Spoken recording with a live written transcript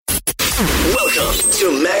Welcome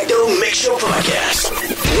to Magno Mix Show Podcast,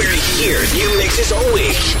 where you hear new mixes all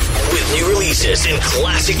week, with new releases and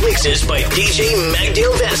classic mixes by DJ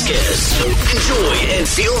Magdale Vasquez. Enjoy and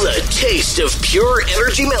feel the taste of pure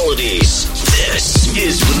energy melodies. This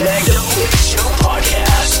is Magno Mix Show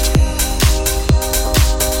Podcast.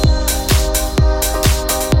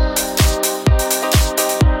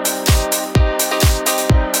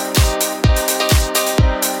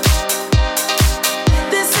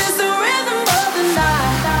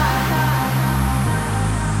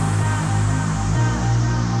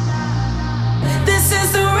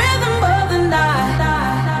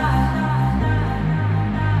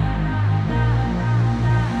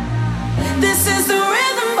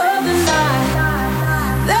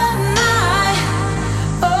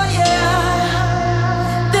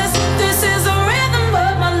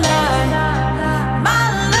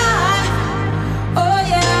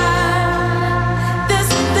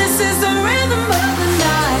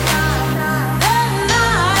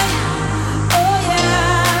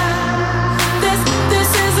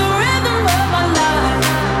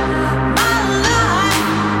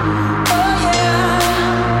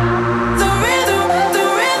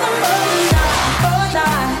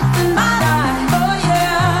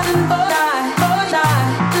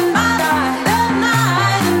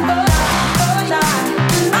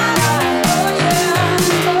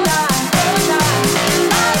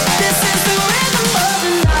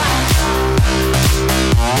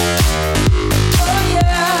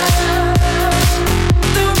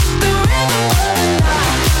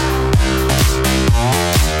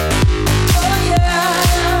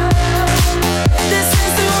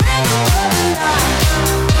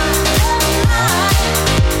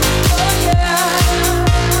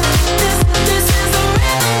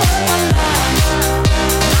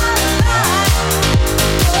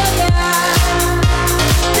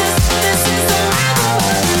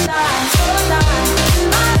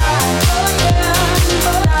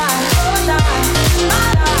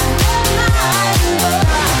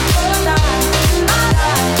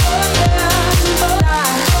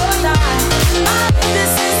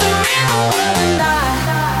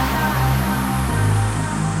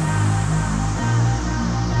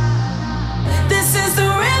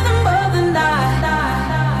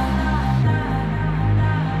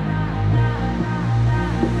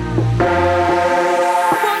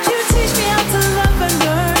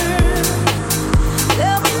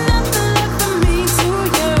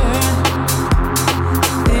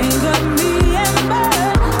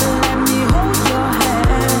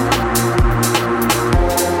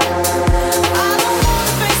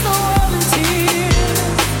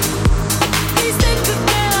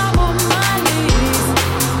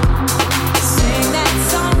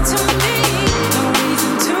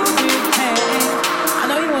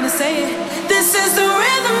 This is the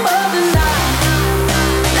rhythm of the night.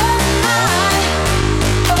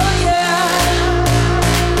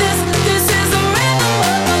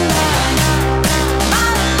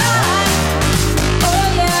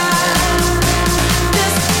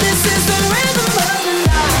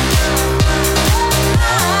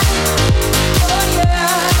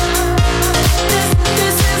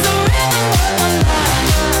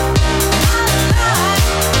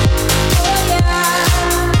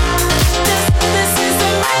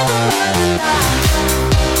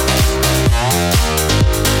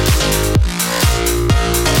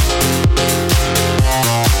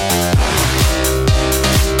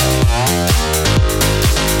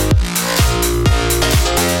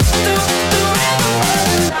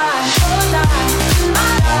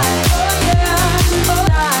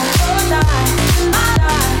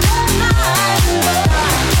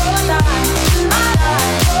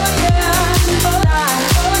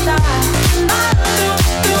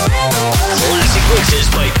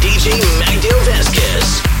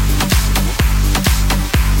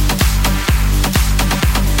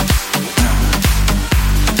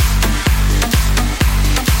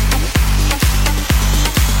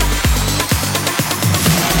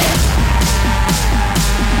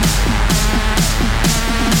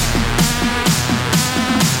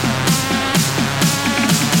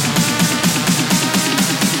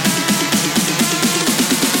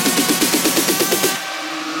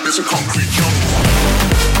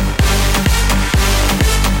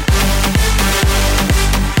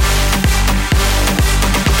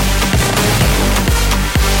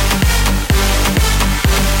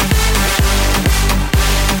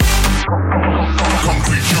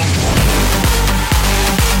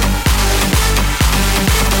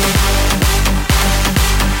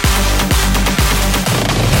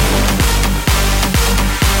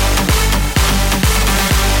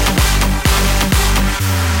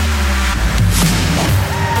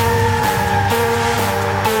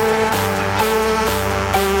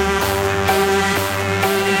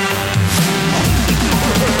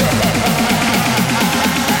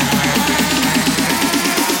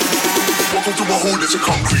 hole, it's a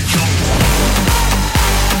concrete jungle.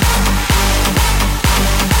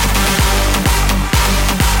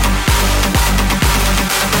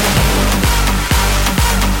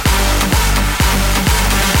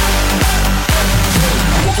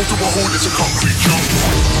 Welcome to my hole, it's a concrete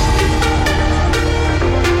jungle.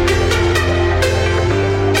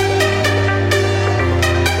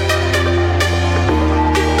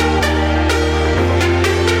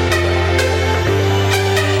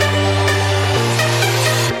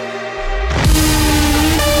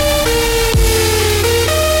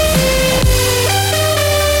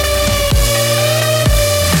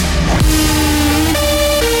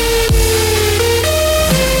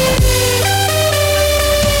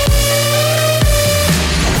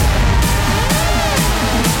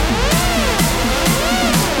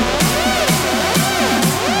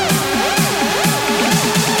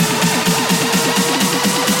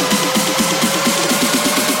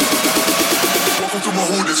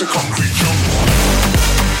 It's a concrete jungle.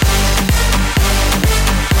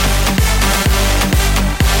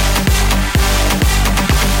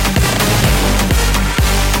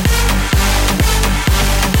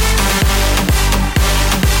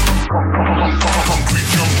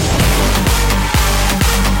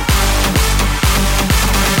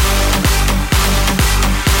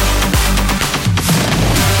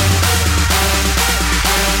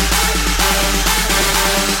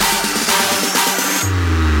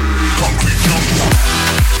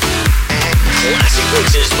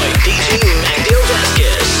 Mixes by DJ Magdale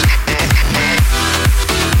Vasquez.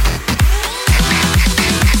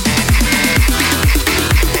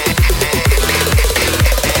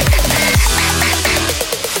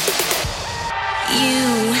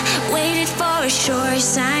 You waited for a sure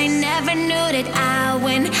sign, never knew that I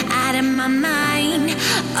went out of my mind.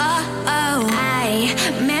 Oh, I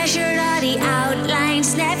measured all the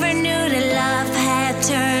outlines, never knew that love had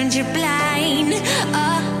turned you blind.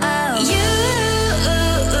 Oh, you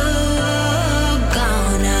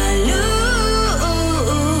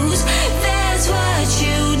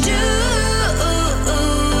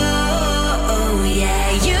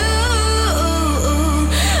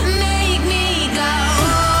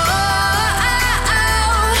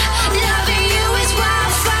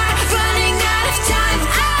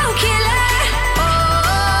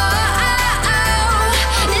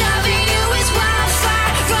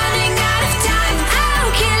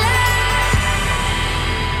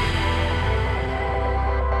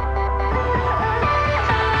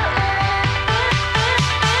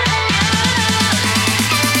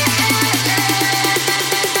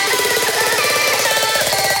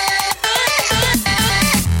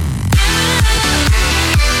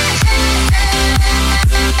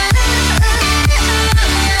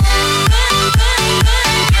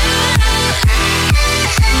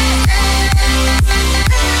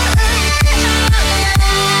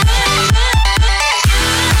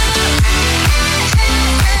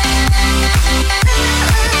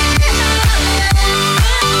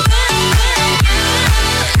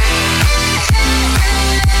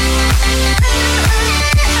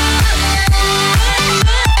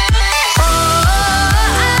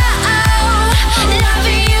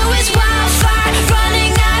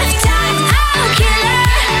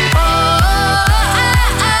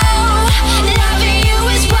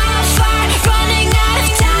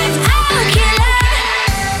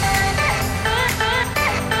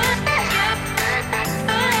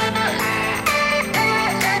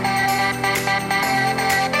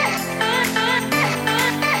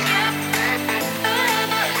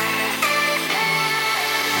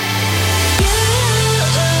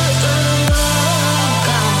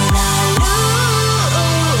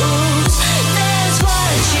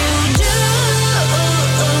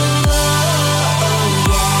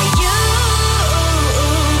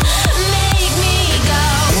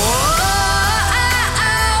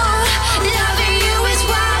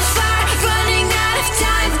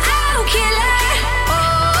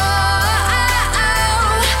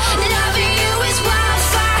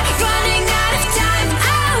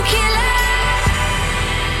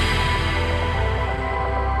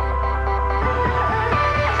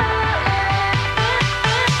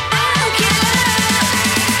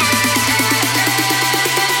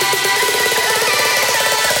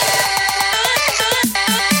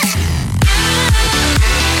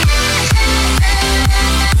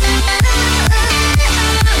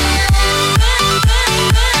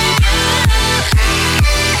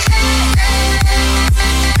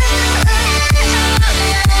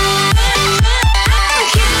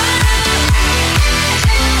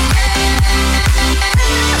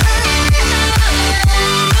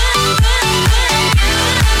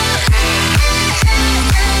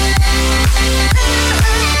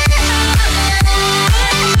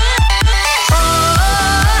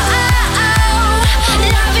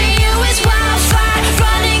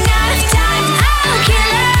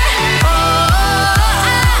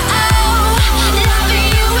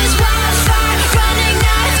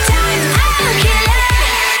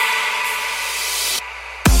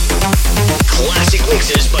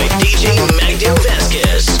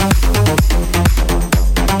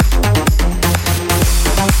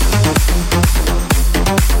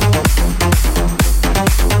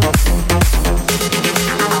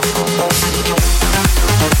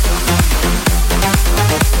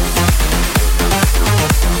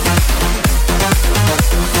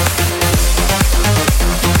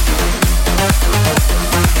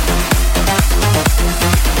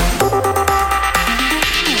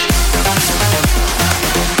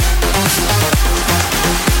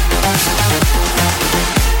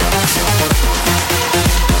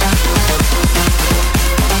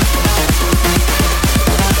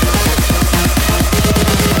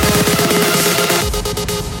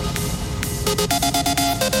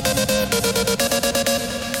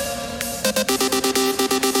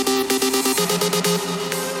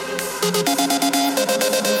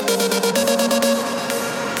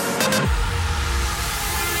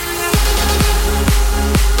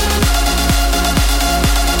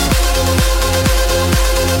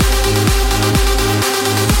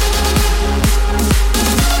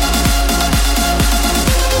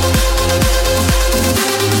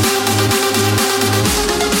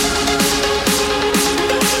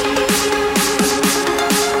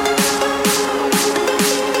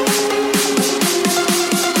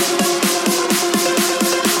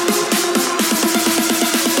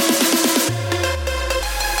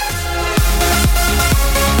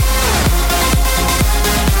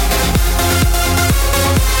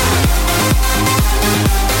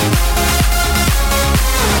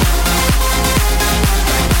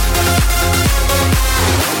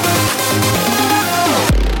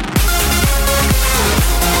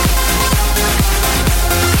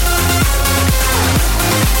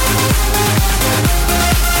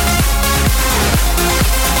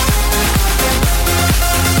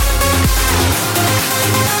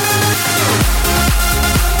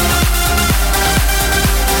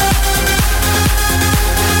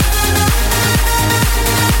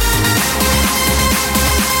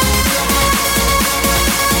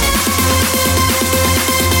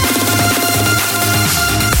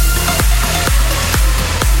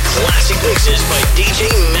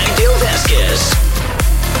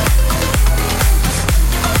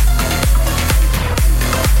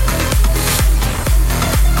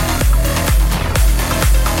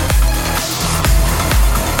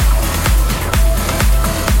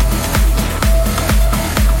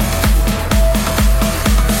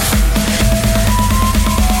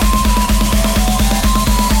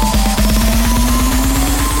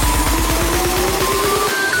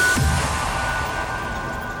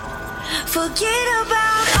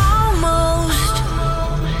about almost.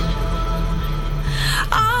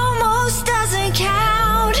 Almost doesn't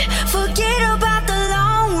count. Forget about the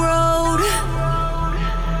long road.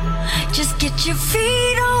 Just get your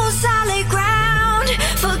feet on solid ground.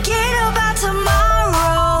 Forget about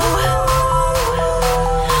tomorrow.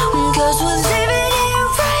 'Cause we're living it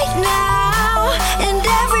right now, and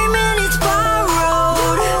every minute's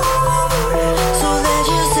borrowed. So there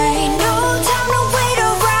just ain't no time to wait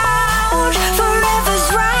around. Forever's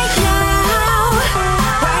right now.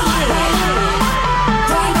 Right here.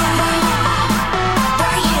 Right now.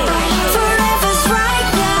 Right here. Forever's right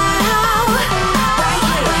now. Right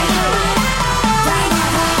here. Right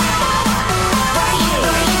now. Right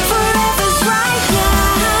here. Forever's right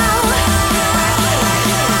now.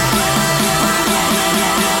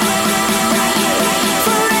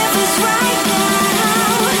 Forever's right now.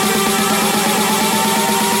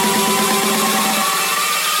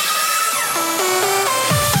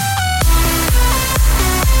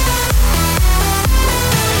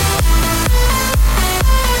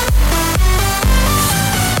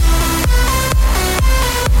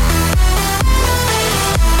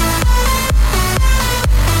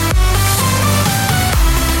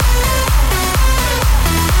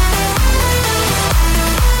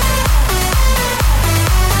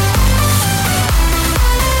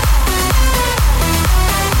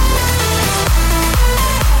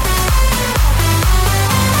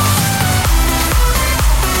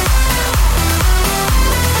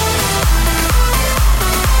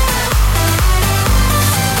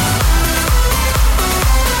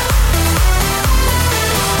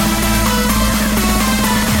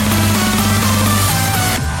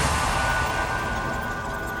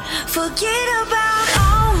 Forget about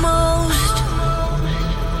almost.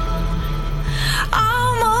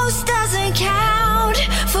 Almost doesn't count.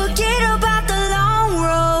 Forget about the long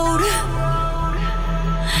road.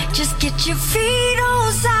 Just get your feet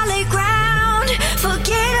on solid ground.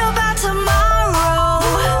 Forget about tomorrow.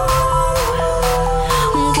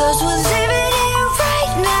 'Cause we're living it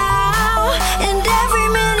right now, and every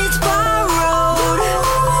minute's borrowed.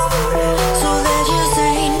 So there just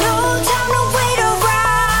ain't no time to wait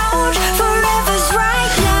around. Forever's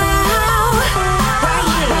right now. Right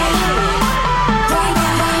here. Right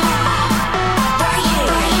now. Right here.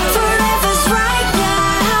 Forever's right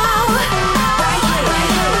now. Right here.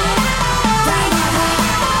 Right now.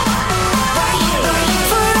 Right here.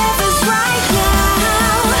 Forever's right now.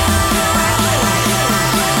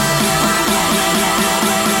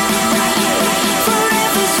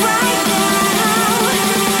 Forever's right now.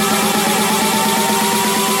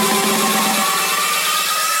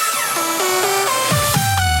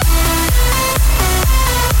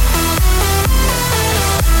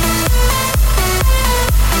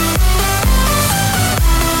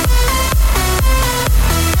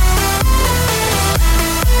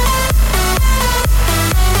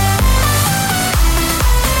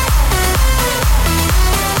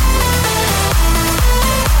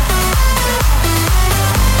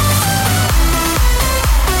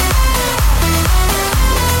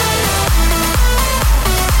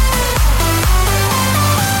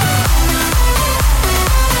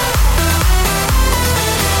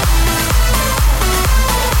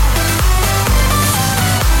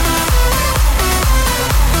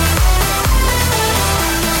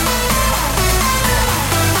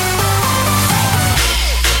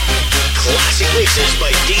 Classic mixes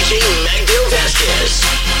by DJ Magdale Vasquez.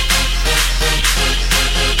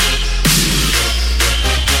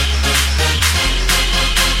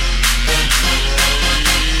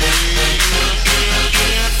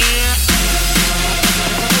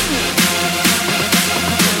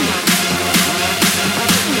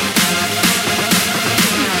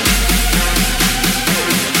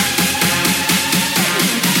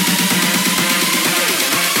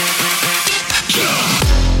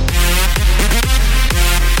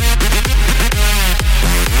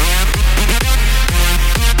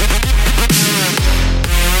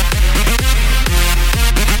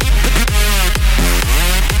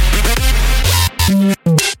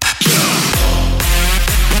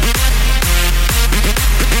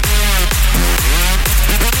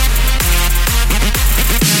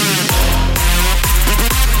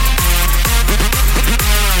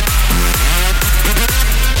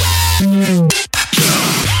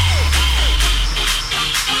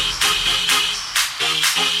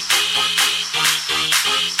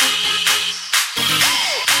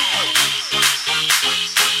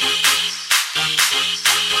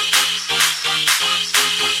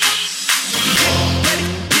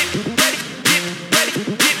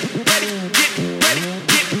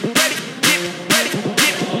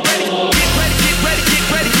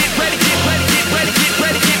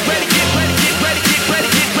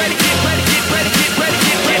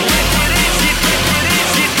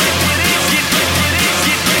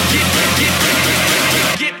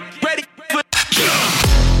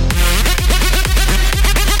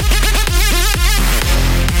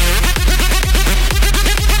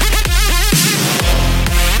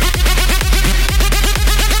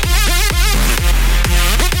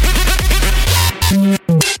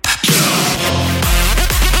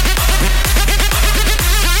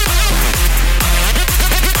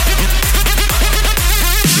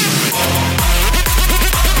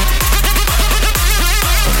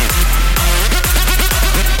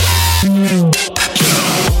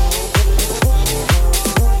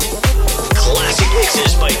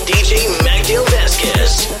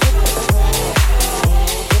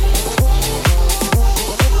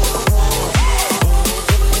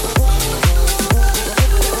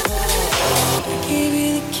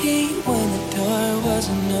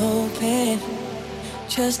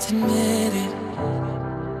 just admit it.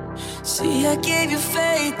 See, I gave you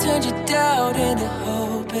faith, turned your doubt into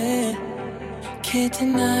hope, and can't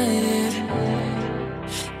deny it.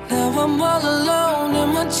 Now I'm all alone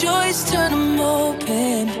and my joys turn them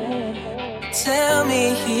open. Tell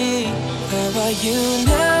me, where are you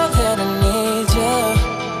now that I need you?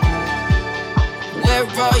 Where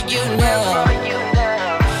are you now?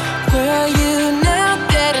 Where are you now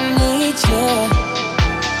that I need you?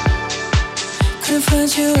 Couldn't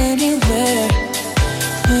find you anywhere.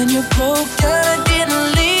 When you broke down, I didn't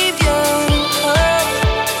leave you.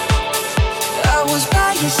 I was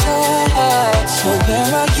by your side. So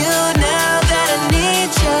where are you now that I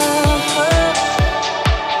need you?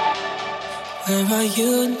 Where are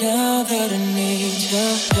you now that I need you?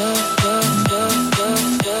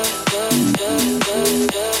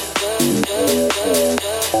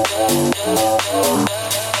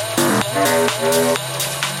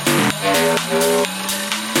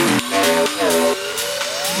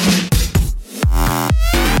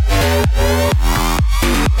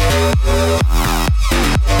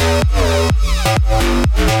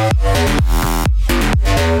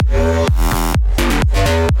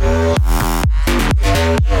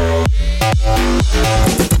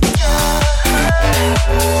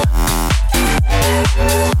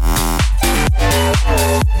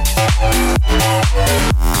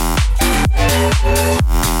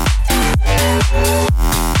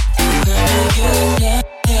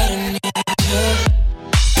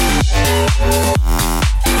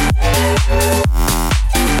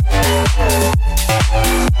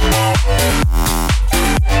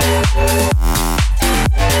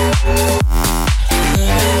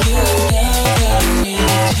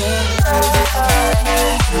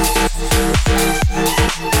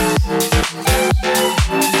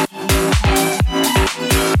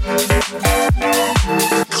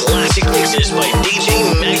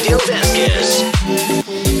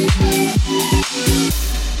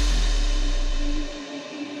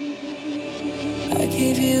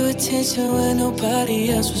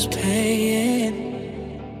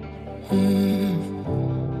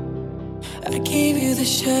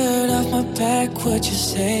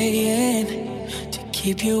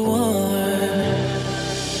 Keep you warm.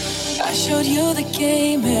 I showed you the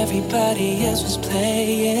game everybody else was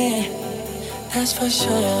playing. That's for sure.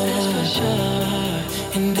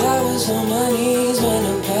 And I was on my knees when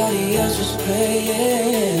nobody else was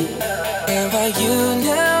praying. Where are you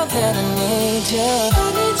now that I need you? I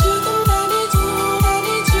need you, I need you, I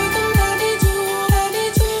need you, I need you, I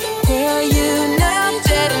need you. Where are you now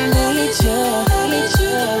that I need you? I need you,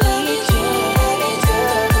 I need you.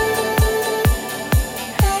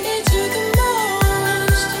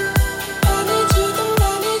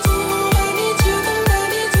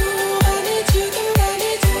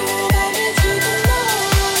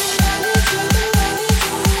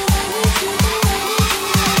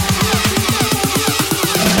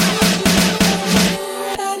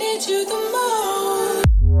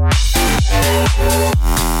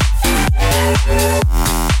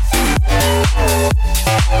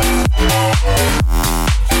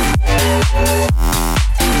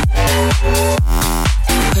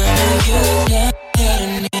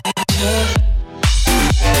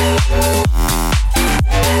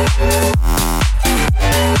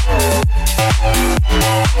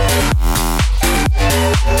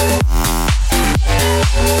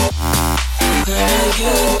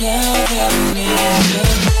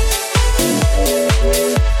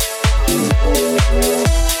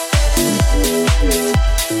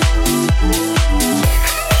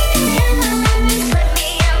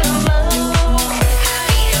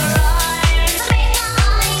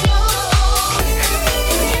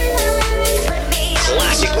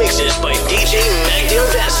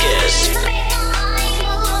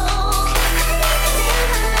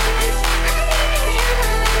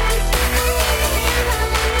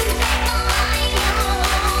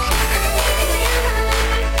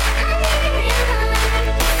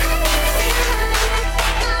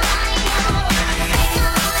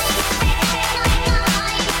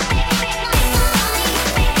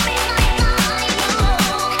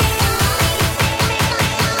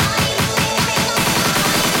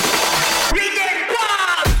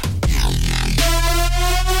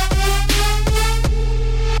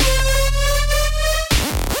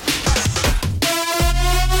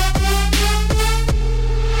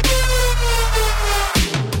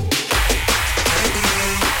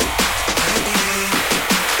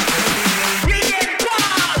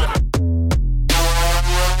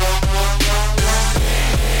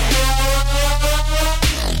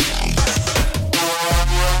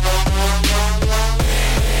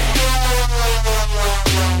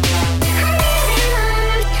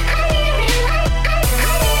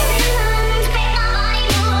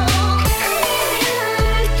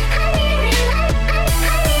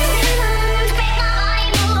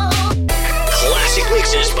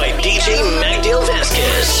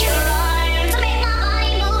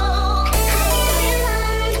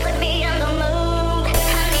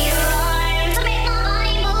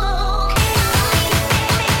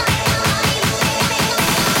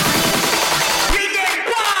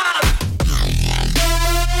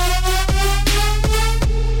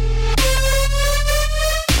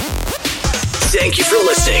 Thank you for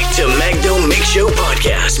listening to Magdo Mix Show